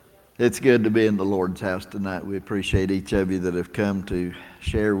It's good to be in the Lord's house tonight. We appreciate each of you that have come to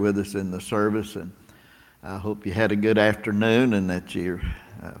share with us in the service, and I hope you had a good afternoon and that you're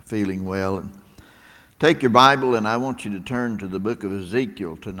feeling well. And take your Bible, and I want you to turn to the book of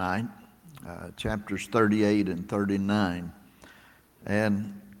Ezekiel tonight, chapters 38 and 39.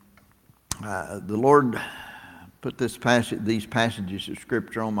 And the Lord put these passages of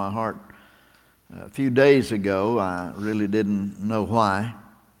Scripture on my heart a few days ago. I really didn't know why,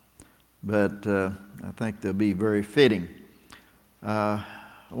 but I think they'll be very fitting. I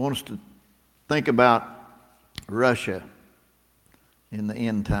want us to think about Russia in the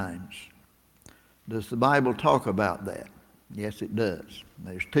end times. Does the Bible talk about that? Yes, it does.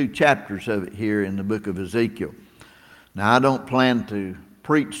 There's 2 chapters of it here in the book of Ezekiel. Now, I don't plan to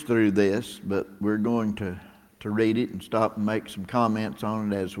preach through this, but we're going to read it and stop and make some comments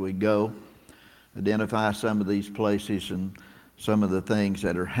on it as we go, identify some of these places and some of the things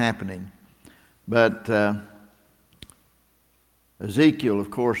that are happening. But Ezekiel,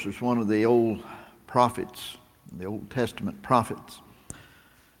 of course, is one of the old prophets, the Old Testament prophets.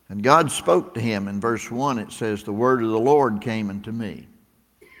 And God spoke to him. In verse 1, it says, "The word of the Lord came unto me."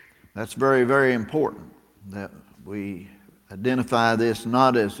 That's very, very important that we identify this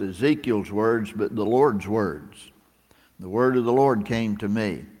not as Ezekiel's words, but the Lord's words. The word of the Lord came to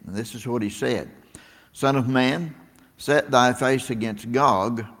me. And this is what he said. "Son of man, set thy face against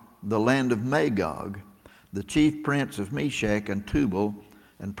Gog, the land of Magog, the chief prince of Meshech and Tubal,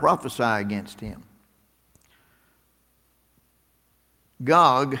 and prophesy against him."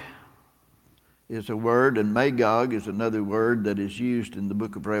 Gog is a word, and Magog is another word that is used in the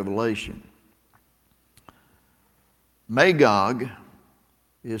book of Revelation. Magog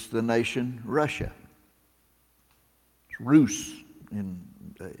is the nation Russia. It's Rus in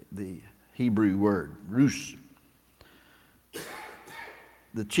the Hebrew word, Rus.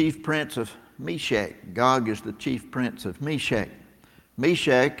 The chief prince of Meshech. Gog is the chief prince of Meshech.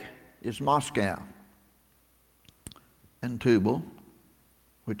 Meshech is Moscow. And Tubal,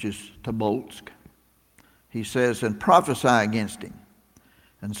 which is Tobolsk. He says, "And prophesy against him,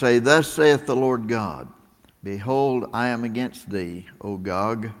 and say, Thus saith the Lord God, Behold, I am against thee, O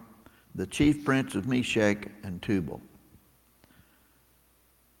Gog, the chief prince of Meshech and Tubal."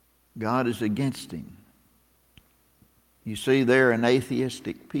 God is against him. You see, they're an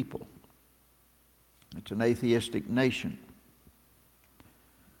atheistic people. It's an atheistic nation.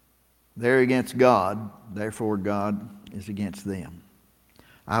 They're against God, therefore God is against them.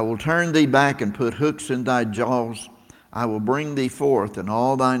 "I will turn thee back and put hooks in thy jaws. I will bring thee forth and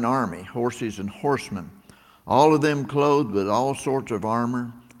all thine army, horses and horsemen, all of them clothed with all sorts of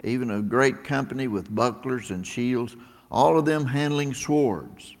armor, even a great company with bucklers and shields, all of them handling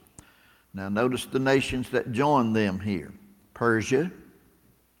swords." Now notice the nations that join them here. Persia.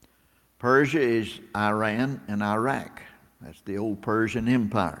 Persia is Iran and Iraq. That's the old Persian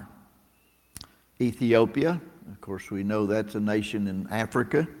Empire. Ethiopia, of course we know that's a nation in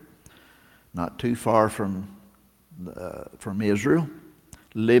Africa, not too far from Israel.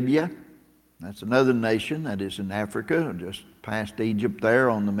 Libya, that's another nation that is in Africa, just past Egypt there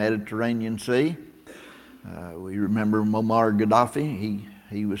on the Mediterranean Sea. We remember Muammar Gaddafi.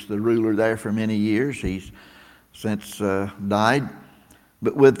 He was the ruler there for many years. He's since died.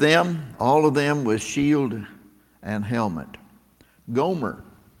 But with them, all of them with shield and helmet. Gomer.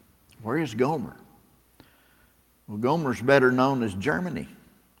 Where is Gomer? Well, Gomer's better known as Germany.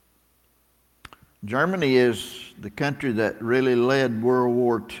 Germany is the country that really led World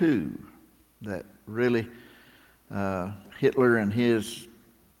War II, that really Hitler and his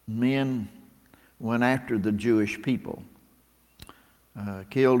men went after the Jewish people.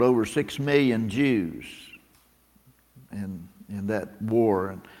 Killed over 6 million Jews in that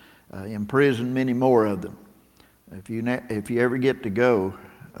war, and imprisoned many more of them. If you ever get to go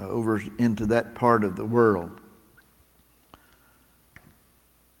over into that part of the world,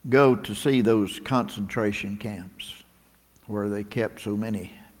 go to see those concentration camps where they kept so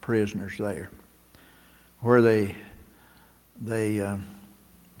many prisoners there, where they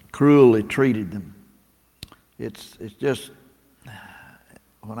cruelly treated them. It's just,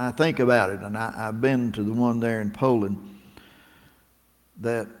 when I think about it, and I've been to the one there in Poland,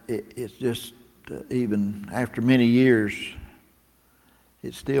 that it's just, even after many years,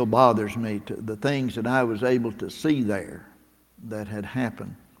 it still bothers me to the things that I was able to see there that had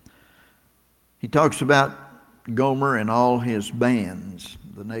happened. He talks about Gomer and all his bands,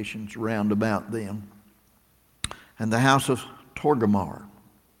 the nations round about them, and the house of Torgamar.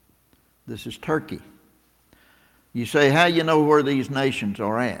 This is Turkey. You say, how you know where these nations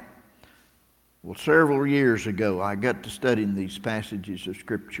are at? Well, several years ago, I got to studying these passages of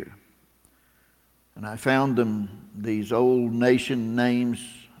Scripture. And I found these old nation names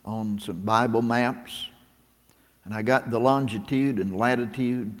on some Bible maps. And I got the longitude and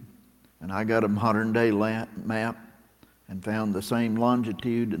latitude, and I got a modern day map and found the same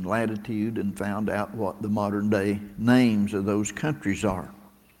longitude and latitude and found out what the modern day names of those countries are.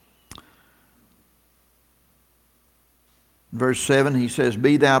 Verse 7, he says,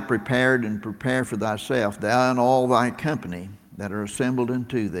 "Be thou prepared and prepare for thyself, thou and all thy company that are assembled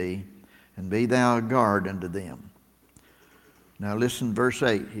unto thee, and be thou a guard unto them." Now listen, verse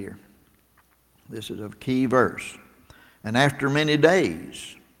 8 here. This is a key verse. "And after many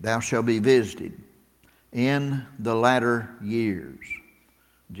days thou shalt be visited in the latter years."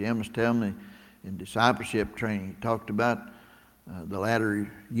 Jim was telling me in discipleship training, he talked about the latter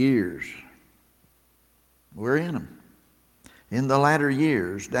years. We're in them. "In the latter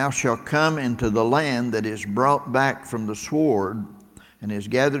years thou shalt come into the land that is brought back from the sword and is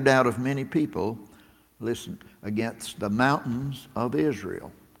gathered out of many people," listen, "against the mountains of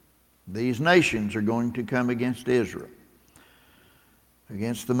Israel." These nations are going to come against Israel.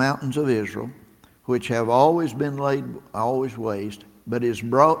 "Against the mountains of Israel, which have always been laid, always waste, but is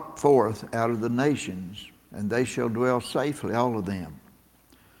brought forth out of the nations, and they shall dwell safely, all of them."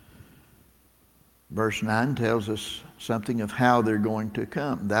 Verse 9 tells us something of how they're going to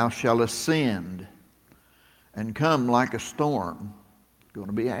come. "Thou shalt ascend and come like a storm." Going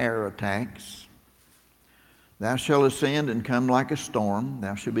to be air attacks. "Thou shalt ascend and come like a storm.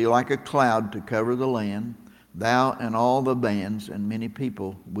 Thou shalt be like a cloud to cover the land, thou and all the bands and many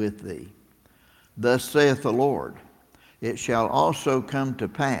people with thee. Thus saith the Lord, it shall also come to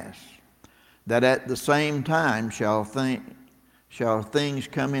pass that at the same time shall things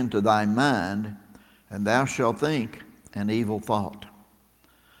come into thy mind, and thou shalt think an evil thought."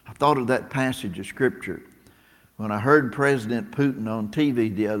 I thought of that passage of Scripture when I heard President Putin on TV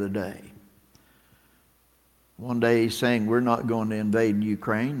the other day. One day he's saying we're not going to invade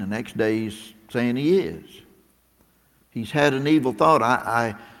Ukraine. The next day he's saying he is. He's had an evil thought.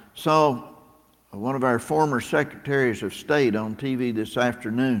 I saw one of our former secretaries of state on TV this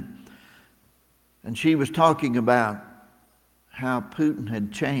afternoon, and she was talking about how Putin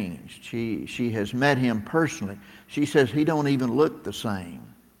had changed. She has met him personally. She says he don't even look the same.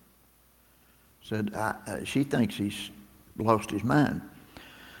 Said she thinks he's lost his mind,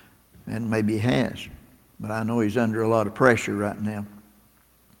 and maybe he has, but I know he's under a lot of pressure right now.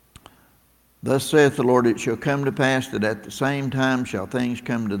 "Thus saith the Lord, it shall come to pass that at the same time shall things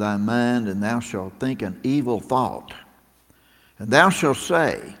come to thy mind, and thou shalt think an evil thought. And thou shalt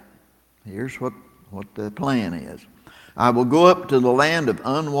say," here's what the plan is, "I will go up to the land of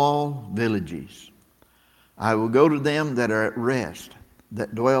unwalled villages. I will go to them that are at rest,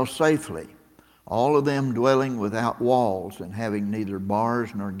 that dwell safely, all of them dwelling without walls and having neither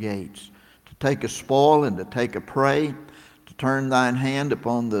bars nor gates, to take a spoil and to take a prey, to turn thine hand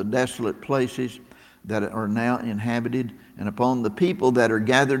upon the desolate places that are now inhabited, and upon the people that are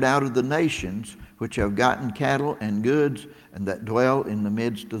gathered out of the nations, which have gotten cattle and goods, and that dwell in the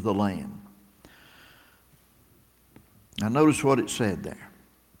midst of the land." Now notice what it said there.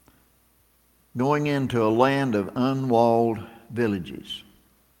 Going into a land of unwalled villages.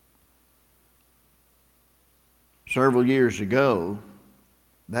 Several years ago,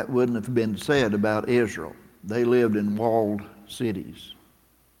 that wouldn't have been said about Israel. They lived in walled cities.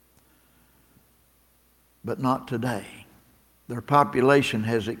 But not today. Their population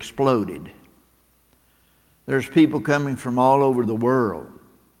has exploded. There's people coming from all over the world,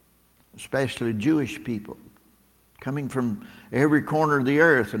 especially Jewish people, coming from every corner of the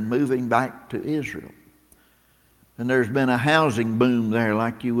earth and moving back to Israel. And there's been a housing boom there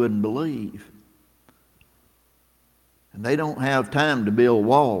like you wouldn't believe. And they don't have time to build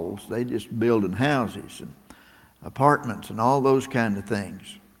walls. They just building houses and apartments and all those kind of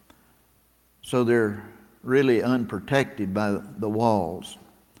things. So they're really unprotected by the walls.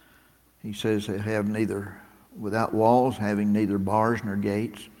 He says they have neither, without walls, having neither bars nor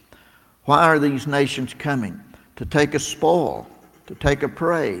gates. Why are these nations coming? To take a spoil, to take a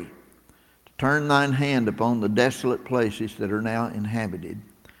prey, to turn thine hand upon the desolate places that are now inhabited,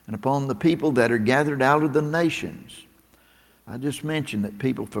 and upon the people that are gathered out of the nations. I just mentioned that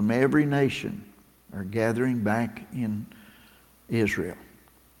people from every nation are gathering back in Israel.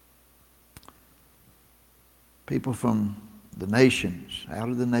 People from the nations, out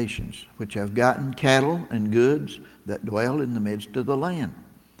of the nations, which have gotten cattle and goods that dwell in the midst of the land.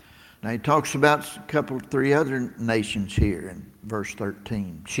 Now he talks about three other nations here in verse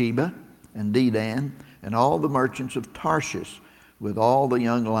 13. Sheba and Dedan and all the merchants of Tarshish with all the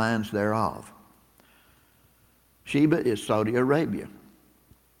young lions thereof. Sheba is Saudi Arabia.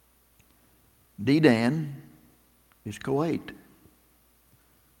 Dedan is Kuwait.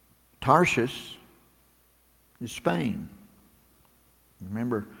 Tarshish is Spain.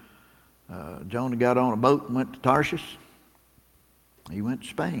 Remember, Jonah got on a boat and went to Tarshish. He went to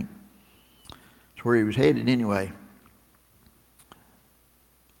Spain. That's where he was headed anyway.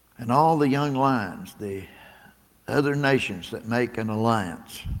 And all the young lions, the other nations that make an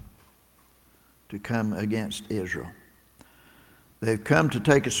alliance to come against Israel. They've come to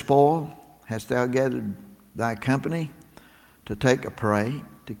take a spoil. Hast thou gathered thy company to take a prey,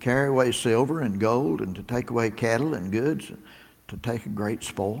 to carry away silver and gold, and to take away cattle and goods, to take a great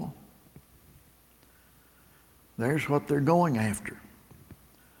spoil? There's what they're going after.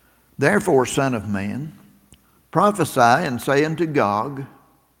 Therefore, Son of Man, prophesy and say unto Gog,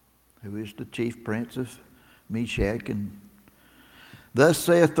 who is the chief prince of Meshech, and thus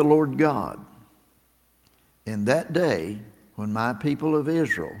saith the Lord God, in that day when my people of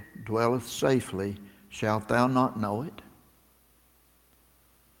Israel dwelleth safely, shalt thou not know it?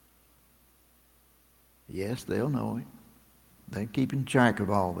 Yes, they'll know it. They're keeping track of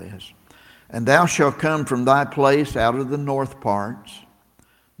all this. And thou shalt come from thy place out of the north parts,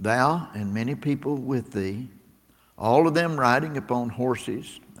 thou and many people with thee, all of them riding upon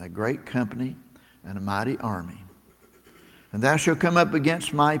horses, a great company and a mighty army. And thou shalt come up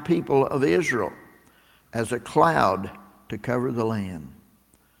against my people of Israel as a cloud to cover the land.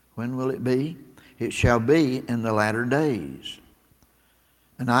 When will it be? It shall be in the latter days.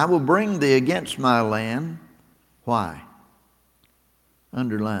 And I will bring thee against my land. Why?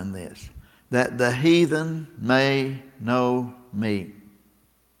 Underline this. That the heathen may know me.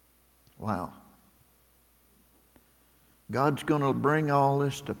 Wow. God's going to bring all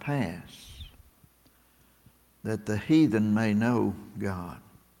this to pass. That the heathen may know God.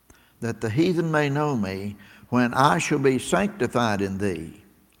 That the heathen may know me when I shall be sanctified in thee,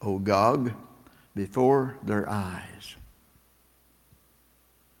 O Gog, before their eyes.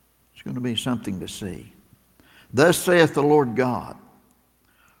 It's going to be something to see. Thus saith the Lord God,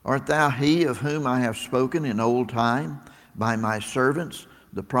 art thou he of whom I have spoken in old time by my servants,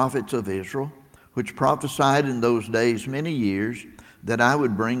 the prophets of Israel, which prophesied in those days many years that I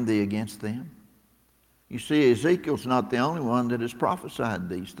would bring thee against them? You see, Ezekiel's not the only one that has prophesied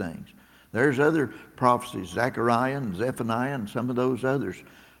these things. There's other prophecies, Zechariah and Zephaniah and some of those others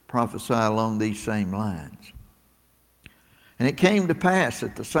prophesy along these same lines. And it came to pass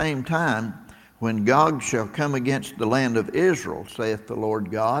at the same time, when Gog shall come against the land of Israel, saith the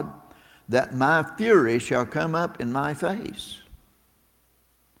Lord God, that my fury shall come up in my face.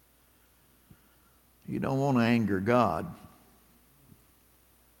 You don't want to anger God.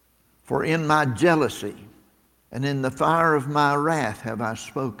 For in my jealousy and in the fire of my wrath have I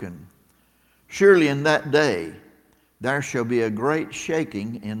spoken. Surely in that day there shall be a great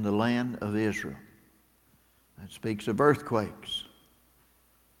shaking in the land of Israel. That speaks of earthquakes.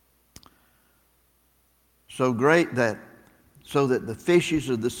 So great that so that the fishes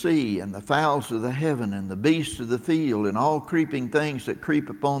of the sea and the fowls of the heaven and the beasts of the field and all creeping things that creep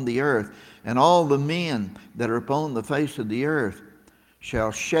upon the earth and all the men that are upon the face of the earth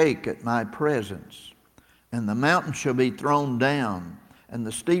shall shake at my presence. And the mountains shall be thrown down, and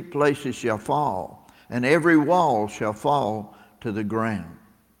the steep places shall fall, and every wall shall fall to the ground.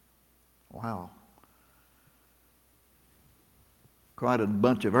 Wow. Quite a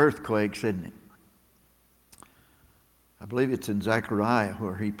bunch of earthquakes, isn't it? I believe it's in Zechariah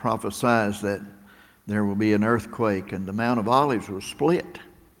where he prophesies that there will be an earthquake and the Mount of Olives will split.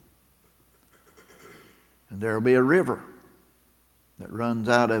 And there will be a river that runs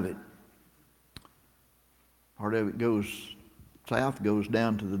out of it. Part of it goes south, goes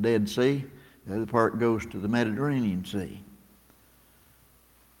down to the Dead Sea. The other part goes to the Mediterranean Sea.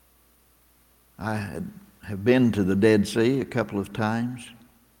 I have been to the Dead Sea a couple of times.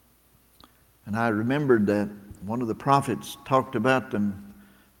 And I remembered that one of the prophets talked about them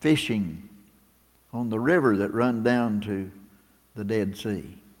fishing on the river that run down to the Dead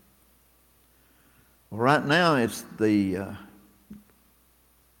Sea. Well, right now it's the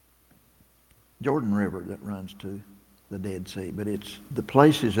Jordan River that runs to the Dead Sea, but it's the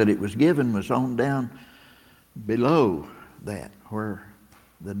places that it was given was on down below that where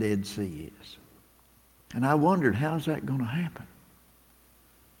the Dead Sea is. And I wondered, how's that going to happen?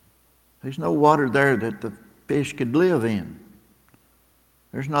 There's no water there that the fish could live in.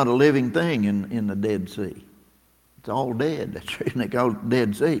 There's not a living thing in the Dead Sea. It's all dead. That's the reason they call it the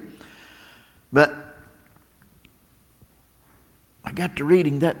Dead Sea. But I got to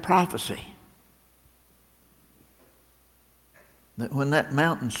reading that prophecy that when that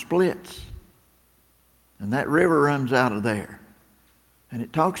mountain splits and that river runs out of there And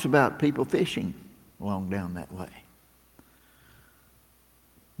it talks about people fishing along down that way.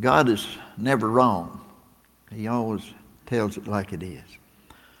 God is never wrong. He always tells it like it is.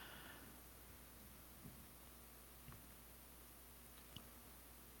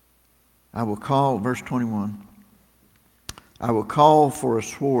 I will call, verse 21, I will call for a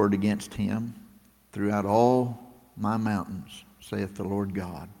sword against him throughout all my mountains, saith the Lord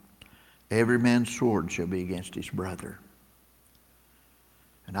God. Every man's sword shall be against his brother.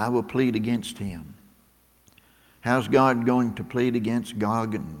 And I will plead against him. How's God going to plead against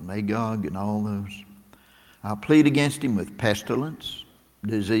Gog and Magog and all those? I'll plead against him with pestilence,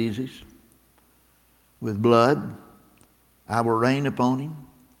 diseases, with blood. I will rain upon him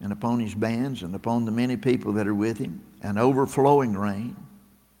and upon his bands and upon the many people that are with him, an overflowing rain,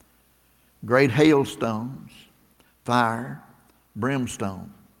 great hailstones, fire,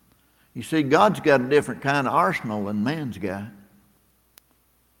 brimstone. You see, God's got a different kind of arsenal than man's got.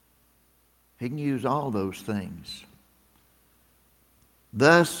 He can use all those things.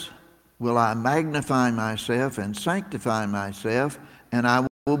 Thus will I magnify myself and sanctify myself, and I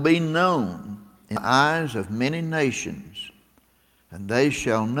will be known in the eyes of many nations, and they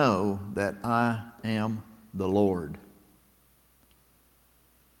shall know that I am the Lord.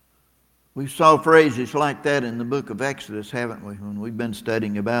 We saw phrases like that in the book of Exodus, haven't we, when we've been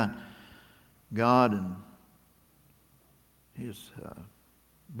studying about God and his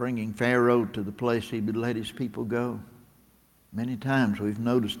bringing Pharaoh to the place he would let his people go. Many times we've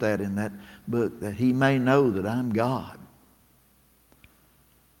noticed that in that book, that he may know that I'm God.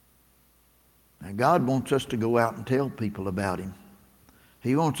 Now God wants us to go out and tell people about him.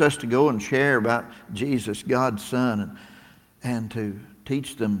 He wants us to go and share about Jesus, God's Son, and to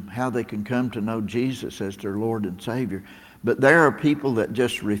teach them how they can come to know Jesus as their Lord and Savior. But there are people that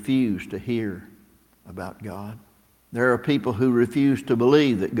just refuse to hear about God. There are people who refuse to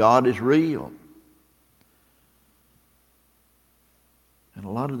believe that God is real. And a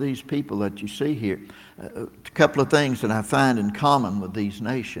lot of these people that you see here, a couple of things that I find in common with these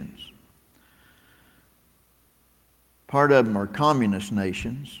nations. Part of them are communist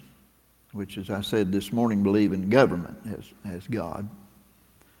nations, which, as I said this morning, believe in government as God.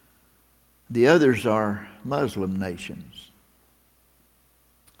 The others are Muslim nations.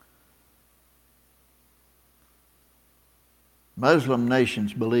 Muslim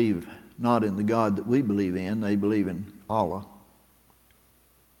nations believe not in the God that we believe in. They believe in Allah.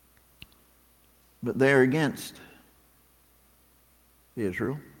 But they're against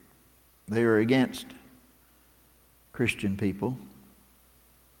Israel. They are against Christian people.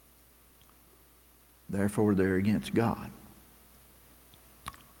 Therefore, they're against God.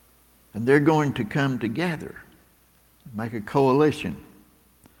 And they're going to come together, make a coalition,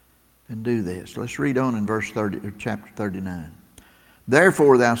 and do this. Let's read on in verse 30, or chapter 39.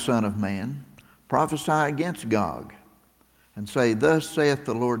 Therefore, thou son of man, prophesy against Gog, and say, Thus saith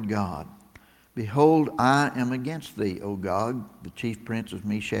the Lord God, Behold, I am against thee, O Gog, the chief prince of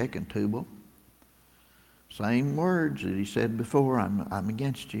Meshech and Tubal. Same words that he said before, I'm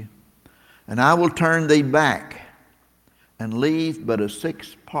against you. And I will turn thee back, and leave but a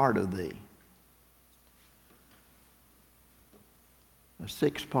sixth part of thee. A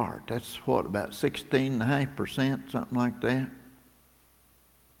sixth part. That's what, about 16.5%, something like that?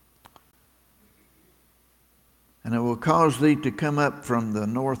 And I will cause thee to come up from the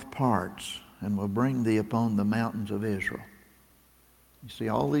north parts, and will bring thee upon the mountains of Israel. You see,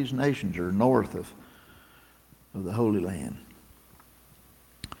 all these nations are north of the Holy Land.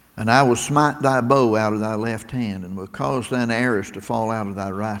 And I will smite thy bow out of thy left hand, and will cause thine arrows to fall out of thy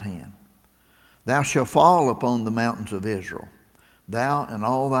right hand. Thou shalt fall upon the mountains of Israel, thou and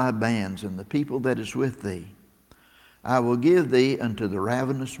all thy bands, and the people that is with thee. I will give thee unto the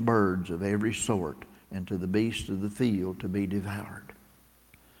ravenous birds of every sort, and to the beasts of the field to be devoured.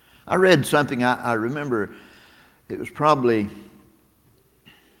 I read something, I remember, it was probably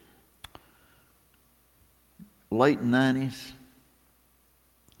late 90s.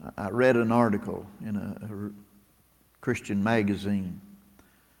 I read an article in a Christian magazine.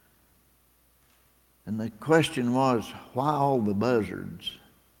 And the question was, why all the buzzards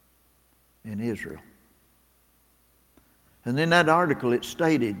in Israel? And in that article it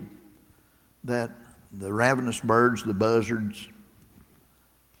stated that the ravenous birds, the buzzards,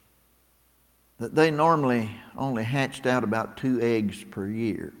 that they normally only hatched out about 2 eggs per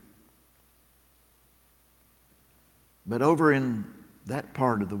year. But over in that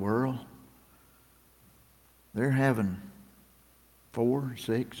part of the world, they're having 4,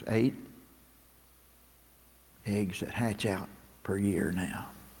 6, 8 eggs that hatch out per year now.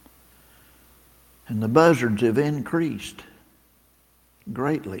 And the buzzards have increased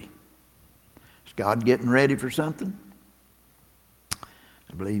greatly. Is God getting ready for something?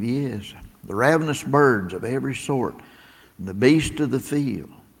 I believe He is. The ravenous birds of every sort, and the beasts of the field.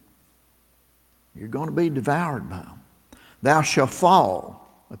 You're going to be devoured by them. Thou shalt fall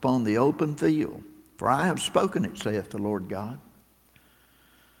upon the open field, for I have spoken it, saith the Lord God.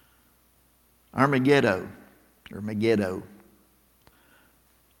 Armageddon, or Megiddo.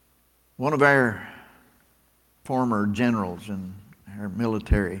 One of our former generals in our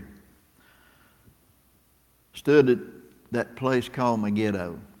military stood at that place called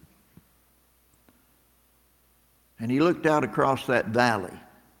Megiddo. And he looked out across that valley.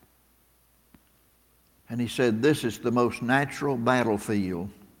 And he said, this is the most natural battlefield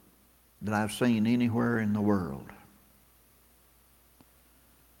that I've seen anywhere in the world.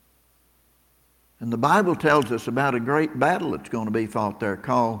 And the Bible tells us about a great battle that's going to be fought there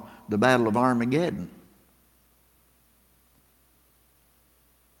called the Battle of Armageddon.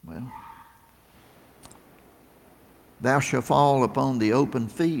 Well, thou shalt fall upon the open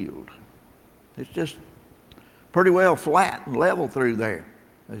field. It's just pretty well flat and level through there.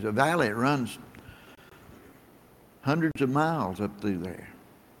 There's a valley that runs hundreds of miles up through there.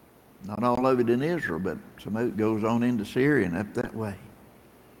 Not all of it in Israel, but some of it goes on into Syria and up that way.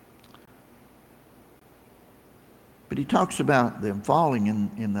 But he talks about them falling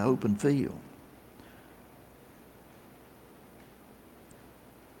in the open field.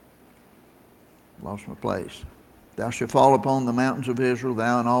 Lost my place. Thou shalt fall upon the mountains of Israel,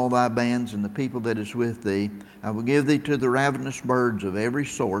 thou and all thy bands, and the people that is with thee. I will give thee to the ravenous birds of every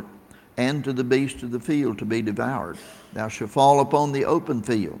sort, and to the beasts of the field to be devoured. Thou shalt fall upon the open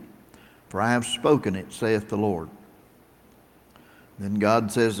field, for I have spoken it, saith the Lord. Then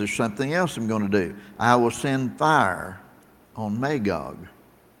God says there's something else I'm going to do. I will send fire on Magog,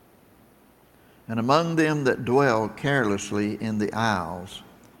 and among them that dwell carelessly in the isles,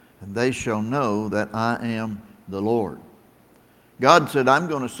 and they shall know that I am the Lord. God said, I'm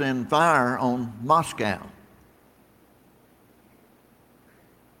going to send fire on Moscow.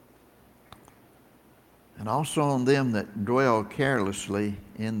 And also on them that dwell carelessly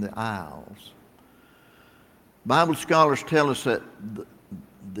in the isles. Bible scholars tell us that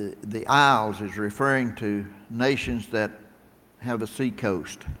the isles is referring to nations that have a sea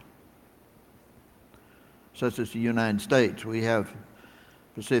coast, such as the United States. We have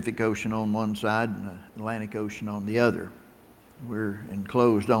Pacific Ocean on one side and the Atlantic Ocean on the other. We're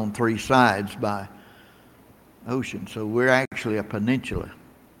enclosed on three sides by ocean, so we're actually a peninsula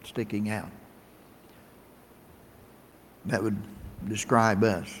sticking out. That would describe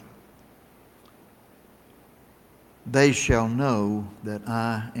us. They shall know that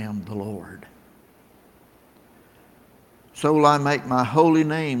I am the Lord. So will I make my holy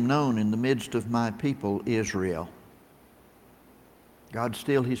name known in the midst of my people Israel. God's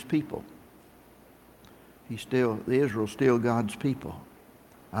still His people. Israel's still God's people.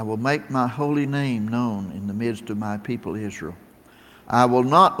 I will make my holy name known in the midst of my people Israel. I will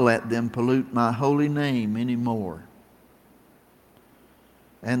not let them pollute my holy name anymore.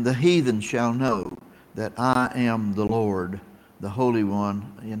 And the heathen shall know that I am the Lord, the Holy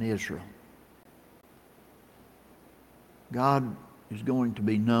One in Israel. God is going to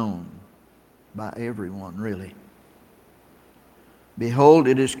be known by everyone, really. Behold,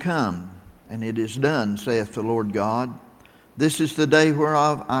 it is come, and it is done, saith the Lord God. This is the day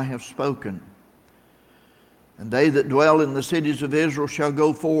whereof I have spoken. And they that dwell in the cities of Israel shall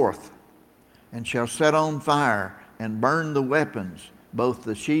go forth, and shall set on fire, and burn the weapons, both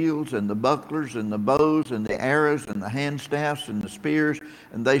the shields and the bucklers and the bows and the arrows and the handstaffs and the spears,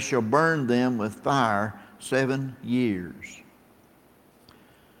 and they shall burn them with fire 7 years.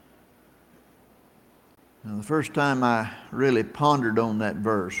 Now, the first time I really pondered on that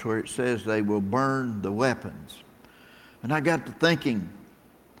verse where it says they will burn the weapons, and I got to thinking,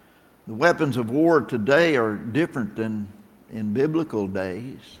 the weapons of war today are different than in biblical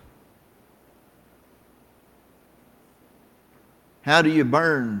days. How do you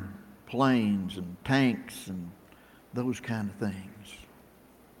burn planes and tanks and those kind of things?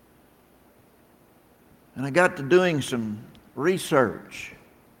 And I got to doing some research.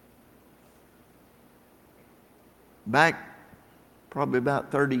 Back probably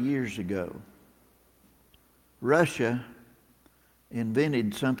about 30 years ago, Russia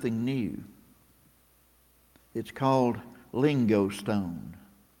invented something new. It's called lingo stone.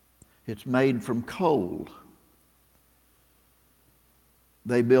 It's made from coal.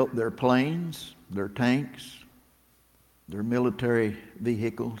 They built their planes, their tanks, their military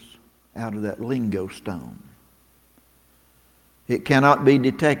vehicles out of that lingo stone. It cannot be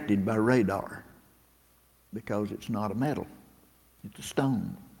detected by radar because it's not a metal. It's a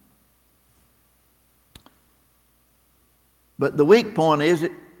stone. But the weak point is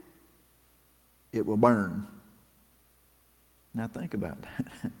it will burn. Now think about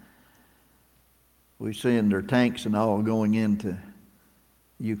that. We're seeing their tanks and all going into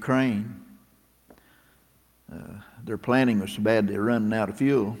Ukraine. Their planning was so bad they're running out of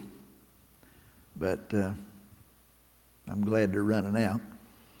fuel. But I'm glad they're running out.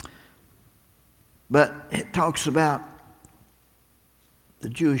 But it talks about the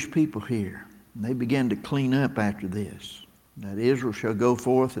Jewish people here. And they began to clean up after this. That Israel shall go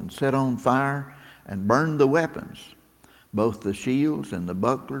forth and set on fire and burn the weapons, both the shields and the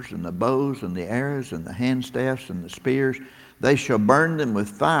bucklers and the bows and the arrows and the handstaffs and the spears. They shall burn them with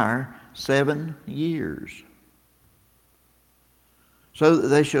fire 7 years. So that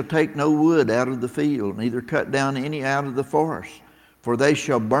they shall take no wood out of the field, neither cut down any out of the forest, for they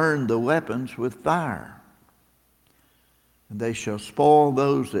shall burn the weapons with fire. And they shall spoil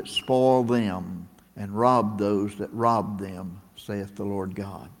those that spoil them, and rob those that rob them, saith the Lord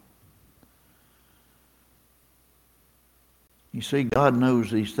God. You see, God knows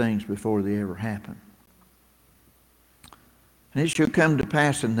these things before they ever happen. And it shall come to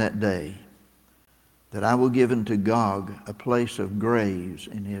pass in that day that I will give unto Gog a place of graves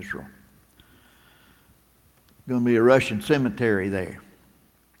in Israel. There's going to be a Russian cemetery there.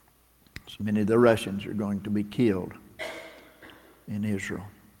 So many of the Russians are going to be killed in Israel.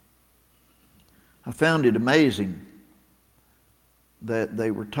 I found it amazing that they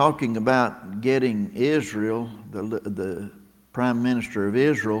were talking about getting Israel, the Prime Minister of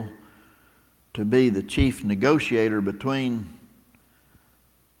Israel, to be the chief negotiator between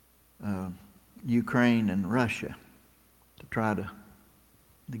Ukraine and Russia to try to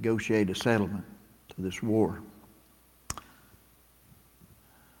negotiate a settlement to this war.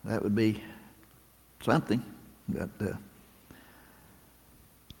 That would be something. But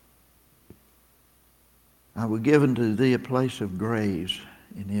I will give unto thee a place of graves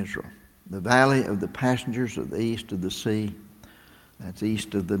in Israel, the valley of the passengers of the east of the sea. That's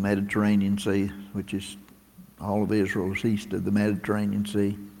east of the Mediterranean Sea, which is all of Israel is east of the Mediterranean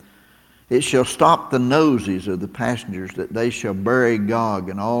Sea. It shall stop the noses of the passengers, that they shall bury Gog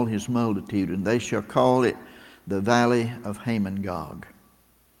and all his multitude, and they shall call it the valley of Gog.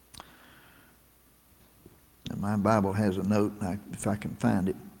 And my Bible has a note, if I can find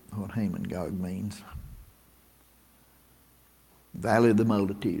it, what Gog means. Valley of the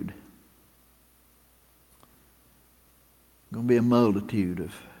multitude. Going to be a multitude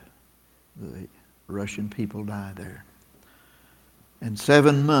of the Russian people die there. And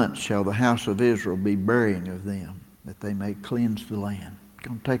 7 months shall the house of Israel be burying of them, that they may cleanse the land. It's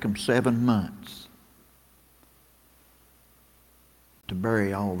going to take them 7 months to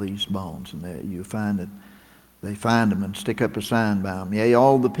bury all these bones. And you find that they find them and stick up a sign by them. Yea,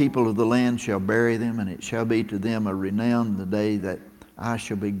 all the people of the land shall bury them, and it shall be to them a renown the day that I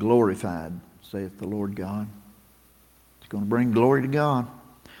shall be glorified, saith the Lord God. It's going to bring glory to God.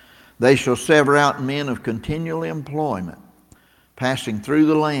 They shall sever out men of continual employment, passing through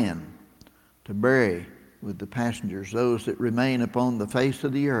the land, to bury with the passengers those that remain upon the face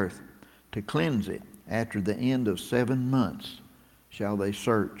of the earth, to cleanse it. After the end of 7 months shall they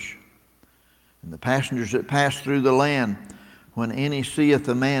search. And the passengers that pass through the land, when any seeth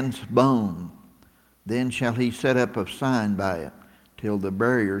a man's bone, then shall he set up a sign by it, till the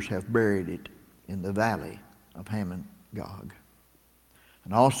buriers have buried it in the valley of Gog.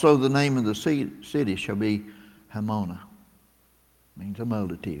 And also the name of the city shall be Hamona, means a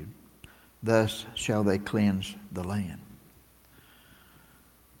multitude. Thus shall they cleanse the land.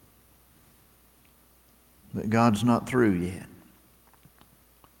 But God's not through yet.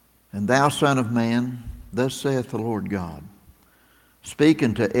 And thou, son of man, thus saith the Lord God, speak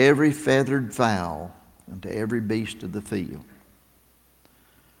unto every feathered fowl, and to every beast of the field.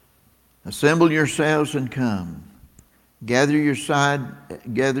 Assemble yourselves and come. Gather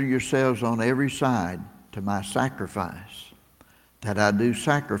yourselves on every side to my sacrifice, that I do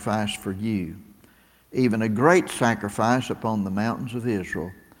sacrifice for you, even a great sacrifice upon the mountains of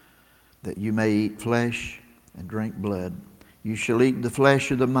Israel, that you may eat flesh and drink blood. You shall eat the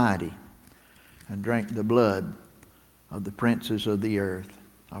flesh of the mighty, and drink the blood of the princes of the earth,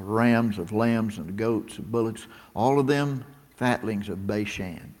 of rams, of lambs, and goats, of bullocks, all of them fatlings of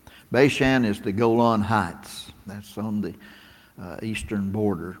Bashan. Bashan is the Golan Heights. That's on the eastern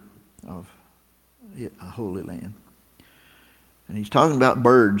border of Holy Land. And he's talking about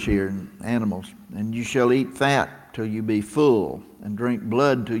birds here and animals. And you shall eat fat till you be full, and drink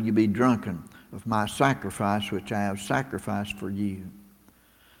blood till you be drunken of my sacrifice which I have sacrificed for you.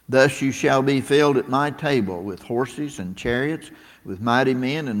 Thus you shall be filled at my table with horses and chariots, with mighty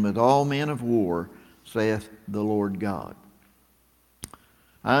men and with all men of war, saith the Lord God.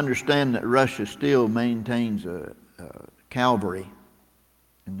 I understand that Russia still maintains a cavalry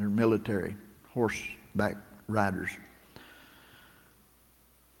in their military, horseback riders.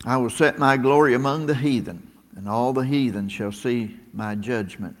 I will set my glory among the heathen, and all the heathen shall see my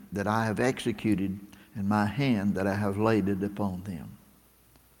judgment that I have executed, and my hand that I have laid it upon them.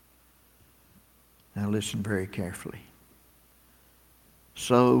 Now listen very carefully.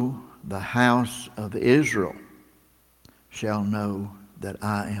 So the house of Israel shall know that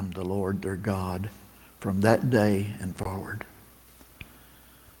I am the Lord their God from that day and forward.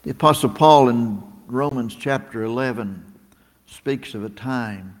 The Apostle Paul in Romans chapter 11 speaks of a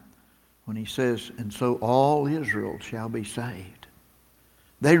time when he says, and so all Israel shall be saved.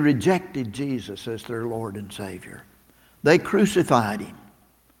 They rejected Jesus as their Lord and Savior. They crucified him.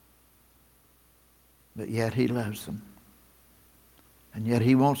 But yet he loves them. And yet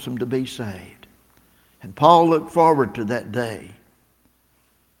he wants them to be saved. And Paul looked forward to that day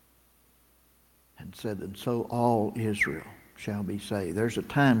and said, and so all Israel shall be saved. There's a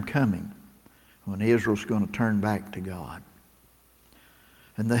time coming when Israel's going to turn back to God.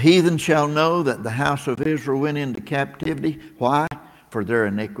 And the heathen shall know that the house of Israel went into captivity. Why? For their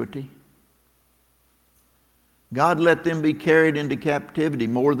iniquity. God let them be carried into captivity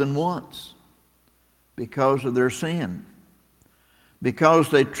more than once because of their sin, because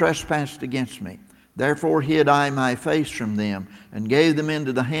they trespassed against me. Therefore hid I my face from them, and gave them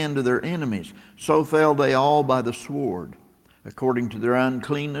into the hand of their enemies. So fell they all by the sword. According to their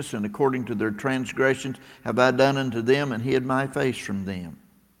uncleanness and according to their transgressions have I done unto them, and hid my face from them.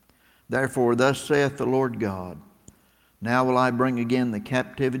 Therefore thus saith the Lord God, now will I bring again the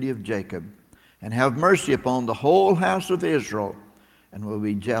captivity of Jacob, and have mercy upon the whole house of Israel, and will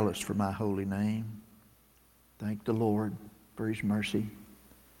be jealous for my holy name. Thank the Lord for his mercy.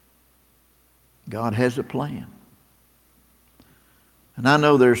 God has a plan. And I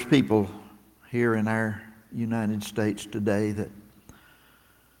know there's people here in our United States today that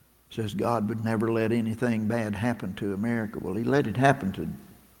says God would never let anything bad happen to America. Well, he let it happen to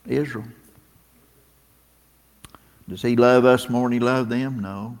Israel. Does he love us more than he loved them?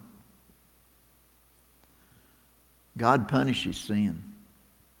 No. God punishes sin.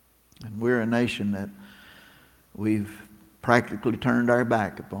 And we're a nation that we've practically turned our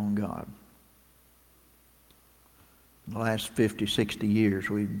back upon God. In the last 50, 60 years,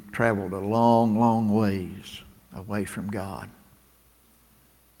 we've traveled a long, long ways away from God.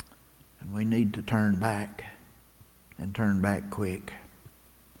 And we need to turn back, and turn back quick.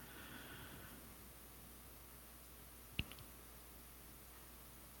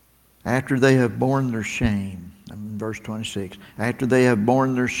 After they have borne their shame, in verse 26, after they have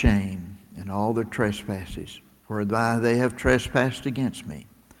borne their shame and all their trespasses, whereby they have trespassed against me,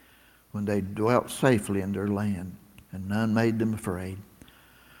 when they dwelt safely in their land, and none made them afraid,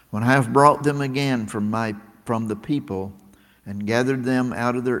 when I have brought them again from the people, and gathered them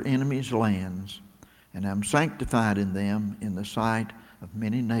out of their enemies' lands, and am sanctified in them in the sight of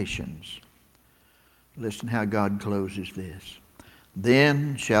many nations. Listen how God closes this.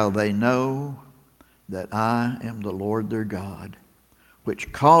 Then shall they know that I am the Lord their God,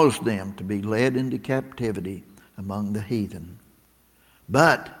 which caused them to be led into captivity among the heathen.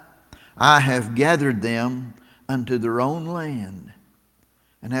 But I have gathered them unto their own land,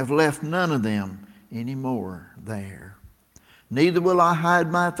 and have left none of them any more there. Neither will I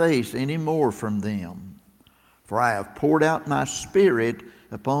hide my face any more from them, for I have poured out my Spirit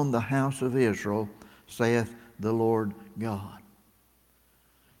upon the house of Israel, saith the Lord God.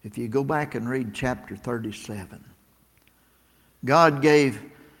 If you go back and read chapter 37, God gave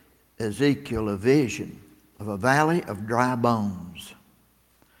Ezekiel a vision of a valley of dry bones.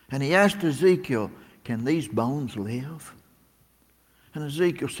 And he asked Ezekiel, can these bones live? And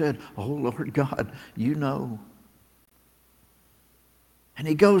Ezekiel said, oh, Lord God, you know. And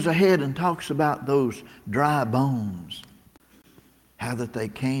he goes ahead and talks about those dry bones, how that they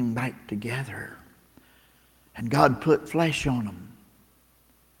came back together. And God put flesh on them.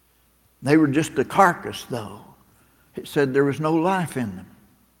 They were just a carcass, though. It said there was no life in them.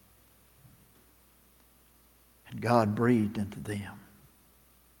 And God breathed into them.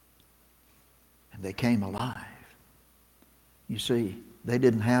 And they came alive. You see, they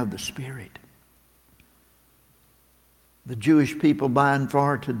didn't have the Spirit. The Jewish people by and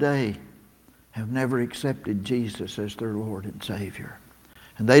far today have never accepted Jesus as their Lord and Savior.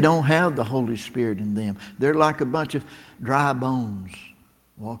 And they don't have the Holy Spirit in them. They're like a bunch of dry bones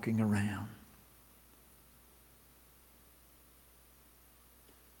walking around.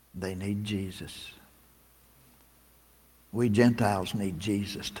 They need Jesus. We Gentiles need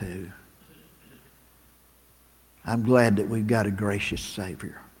Jesus too. I'm glad that we've got a gracious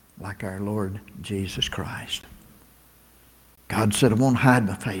Savior like our Lord Jesus Christ. God said, I won't hide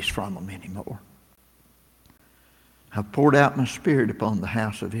my face from them anymore. I've poured out my Spirit upon the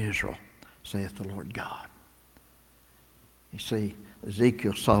house of Israel, saith the Lord God. You see,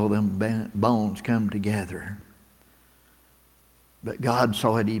 Ezekiel saw them bones come together. But God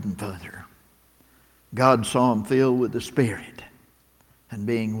saw it even further. God saw them filled with the Spirit and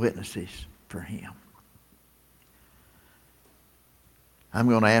being witnesses for Him. I'm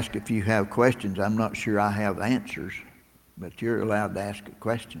going to ask if you have questions. I'm not sure I have answers, but you're allowed to ask a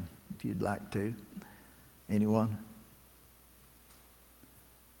question if you'd like to. Anyone?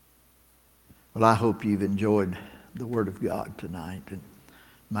 Well, I hope you've enjoyed the Word of God tonight and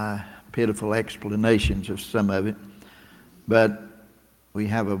my pitiful explanations of some of it. But we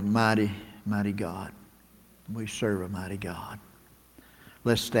have a mighty, mighty God. We serve a mighty God.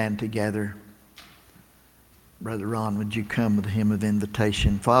 Let's stand together. Brother Ron, would you come with a hymn of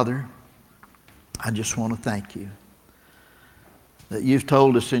invitation? Father, I just want to thank you that you've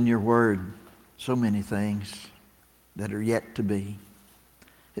told us in your Word so many things that are yet to be.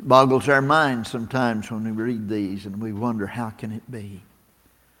 It boggles our minds sometimes when we read these and we wonder, how can it be?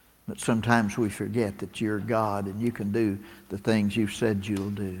 But sometimes we forget that you're God and you can do the things you've said you'll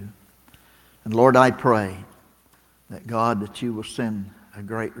do. And Lord, I pray that God, that you will send a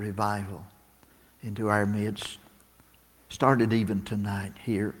great revival into our midst. Started even tonight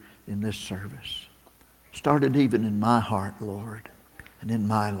here in this service. Started even in my heart, Lord, and in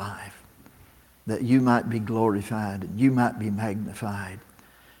my life. That you might be glorified and you might be magnified.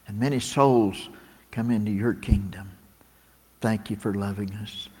 And many souls come into your kingdom. Thank you for loving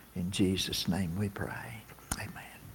us. In Jesus' name we pray.